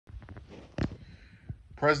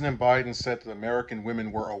President Biden said that American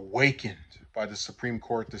women were awakened by the Supreme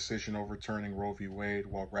Court decision overturning Roe v. Wade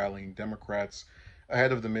while rallying Democrats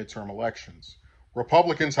ahead of the midterm elections.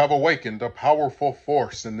 Republicans have awakened a powerful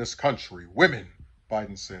force in this country. Women,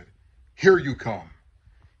 Biden said. Here you come.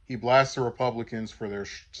 He blasted Republicans for their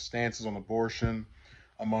stances on abortion,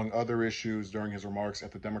 among other issues, during his remarks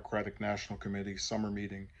at the Democratic National Committee summer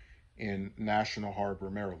meeting in National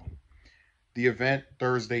Harbor, Maryland. The event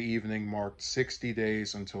Thursday evening marked 60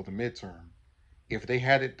 days until the midterm. If they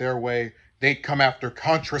had it their way, they'd come after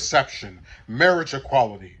contraception, marriage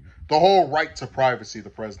equality, the whole right to privacy, the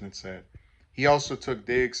president said. He also took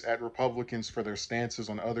digs at Republicans for their stances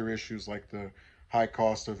on other issues like the high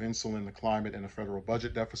cost of insulin, the climate, and the federal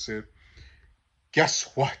budget deficit.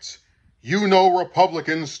 Guess what? You know,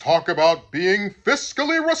 Republicans talk about being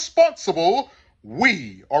fiscally responsible.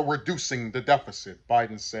 We are reducing the deficit,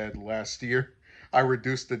 Biden said last year. I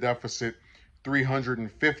reduced the deficit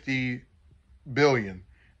 $350 billion.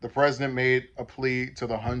 The president made a plea to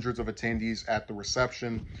the hundreds of attendees at the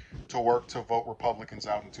reception to work to vote Republicans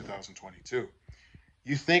out in 2022.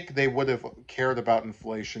 You think they would have cared about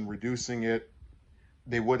inflation, reducing it?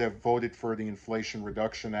 They would have voted for the Inflation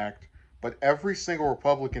Reduction Act. But every single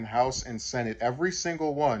Republican House and Senate, every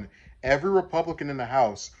single one, every Republican in the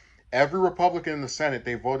House, every Republican in the Senate,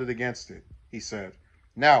 they voted against it, he said.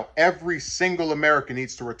 Now, every single American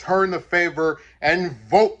needs to return the favor and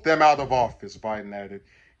vote them out of office, Biden added.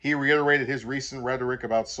 He reiterated his recent rhetoric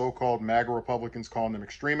about so-called MAGA Republicans, calling them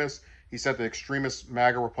extremists. He said that extremist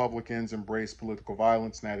MAGA Republicans embrace political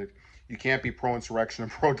violence and added, you can't be pro-insurrection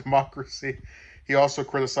and pro-democracy. He also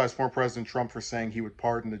criticized former President Trump for saying he would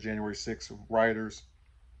pardon the January 6th rioters.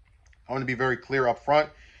 I want to be very clear up front.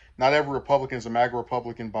 Not every Republican is a MAGA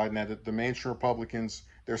Republican, Biden added. The mainstream Republicans,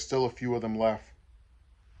 there's still a few of them left.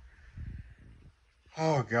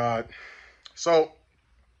 Oh, God. So,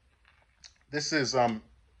 this is, I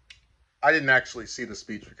didn't actually see the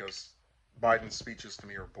speech because Biden's speeches to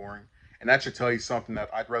me are boring. And that should tell you something, that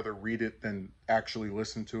I'd rather read it than actually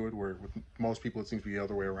listen to it, where with most people it seems to be the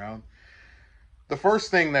other way around. The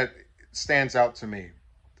first thing that stands out to me,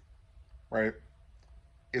 right,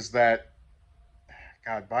 is that,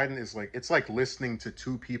 God, Biden is like, it's like listening to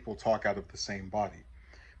two people talk out of the same body.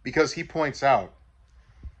 Because he points out,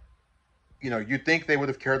 you'd think they would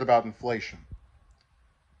have cared about inflation.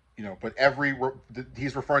 But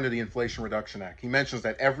he's referring to the Inflation Reduction Act. He mentions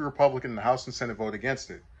that every Republican in the House and Senate voted against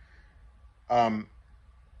it. And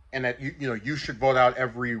that, you should vote out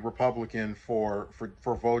every Republican for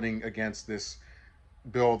voting against this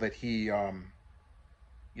bill that he,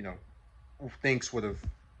 thinks would have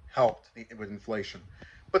helped with inflation.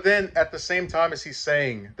 But then at the same time as he's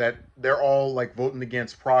saying that they're all like voting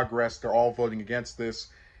against progress, they're all voting against this,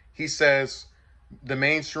 he says the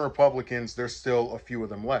mainstream Republicans, there's still a few of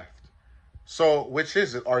them left. So which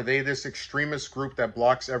is it? Are they this extremist group that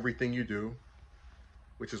blocks everything you do,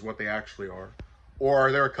 which is what they actually are? Or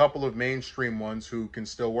are there a couple of mainstream ones who can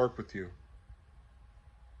still work with you?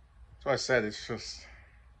 So I said, it's just,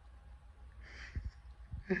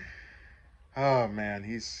 oh man,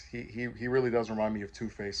 he really does remind me of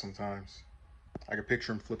Two-Face sometimes. I could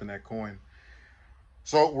picture him flipping that coin.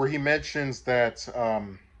 So where he mentions that,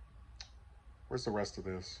 where's the rest of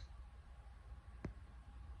this?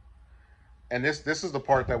 And this is the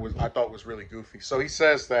part that I thought was really goofy. So he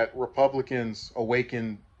says that Republicans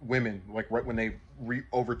awaken women, like right when they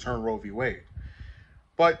overturn Roe v. Wade.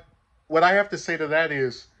 But what I have to say to that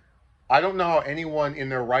is, I don't know how anyone in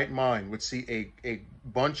their right mind would see a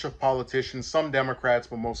bunch of politicians, some Democrats,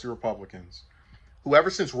 but mostly Republicans, who ever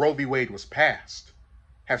since Roe v. Wade was passed,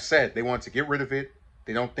 have said they want to get rid of it.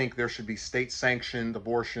 They don't think there should be state-sanctioned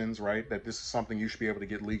abortions, right? That this is something you should be able to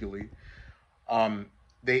get legally.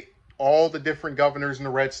 All the different governors in the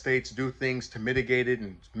red states do things to mitigate it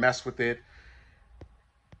and mess with it.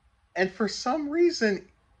 And for some reason,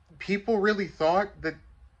 people really thought that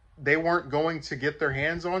they weren't going to get their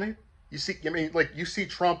hands on it. You see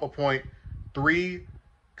Trump appoint 3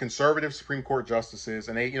 conservative Supreme Court justices,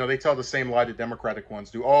 and they tell the same lie that Democratic ones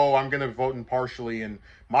do. Oh, I'm going to vote impartially, and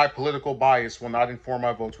my political bias will not inform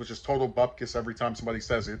my votes, which is total bupkis every time somebody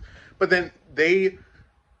says it. But then they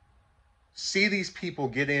see these people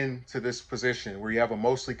get into this position where you have a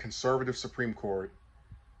mostly conservative Supreme Court,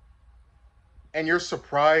 and you're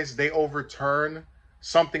surprised they overturn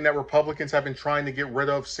something that Republicans have been trying to get rid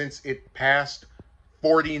of since it passed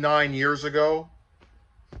 49 years ago.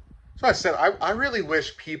 So I said, I really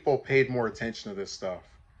wish people paid more attention to this stuff,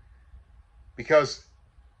 because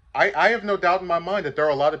I have no doubt in my mind that there are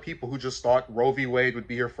a lot of people who just thought Roe v. Wade would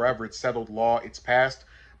be here forever. It's settled law. It's passed.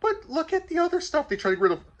 But look at the other stuff they try to get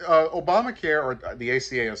rid of. Obamacare, or the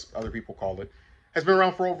ACA as other people call it, has been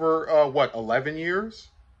around for over, 11 years?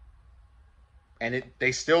 And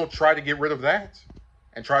they still try to get rid of that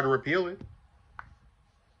and try to repeal it.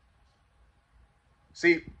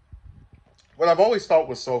 See, what I've always thought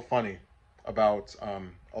was so funny about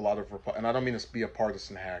a lot of, and I don't mean to be a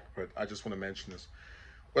partisan hack, but I just want to mention this.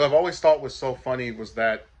 What I've always thought was so funny was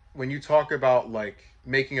that when you talk about like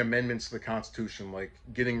making amendments to the Constitution, like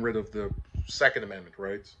getting rid of the Second Amendment,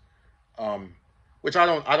 right? Um, which I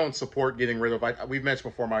don't support getting rid of. We've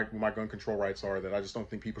mentioned before my gun control rights are that I just don't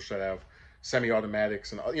think people should have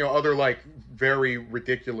semi-automatics and other like very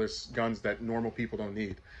ridiculous guns that normal people don't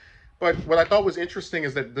need. But what I thought was interesting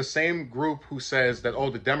is that the same group who says that, oh,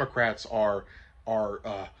 the Democrats are are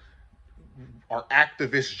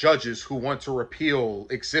activist judges who want to repeal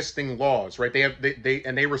existing laws, right?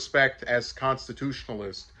 They respect, as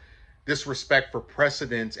constitutionalists, this respect for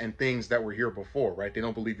precedents and things that were here before, right? They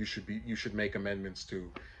don't believe you should make amendments to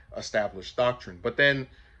established doctrine. But then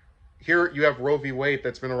here you have Roe v. Wade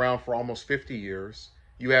that's been around for almost 50 years.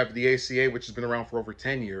 You have the ACA, which has been around for over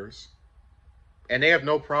 10 years. And they have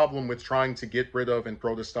no problem with trying to get rid of and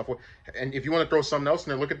throw this stuff away. And if you want to throw something else in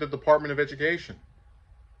there, look at the Department of Education.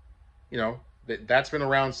 That's been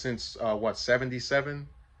around since, 77?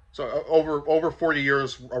 So over 40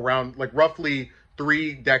 years, around like roughly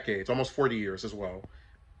 3 decades, almost 40 years as well.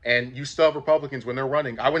 And you still have Republicans when they're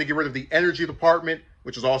running. I want to get rid of the Energy Department,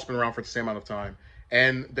 which has also been around for the same amount of time,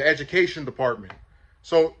 and the Education Department.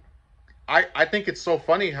 So I think it's so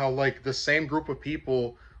funny how like the same group of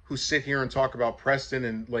people who sit here and talk about Preston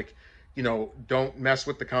and like, don't mess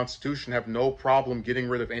with the Constitution have no problem getting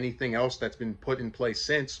rid of anything else that's been put in place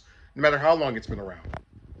since, no matter how long it's been around.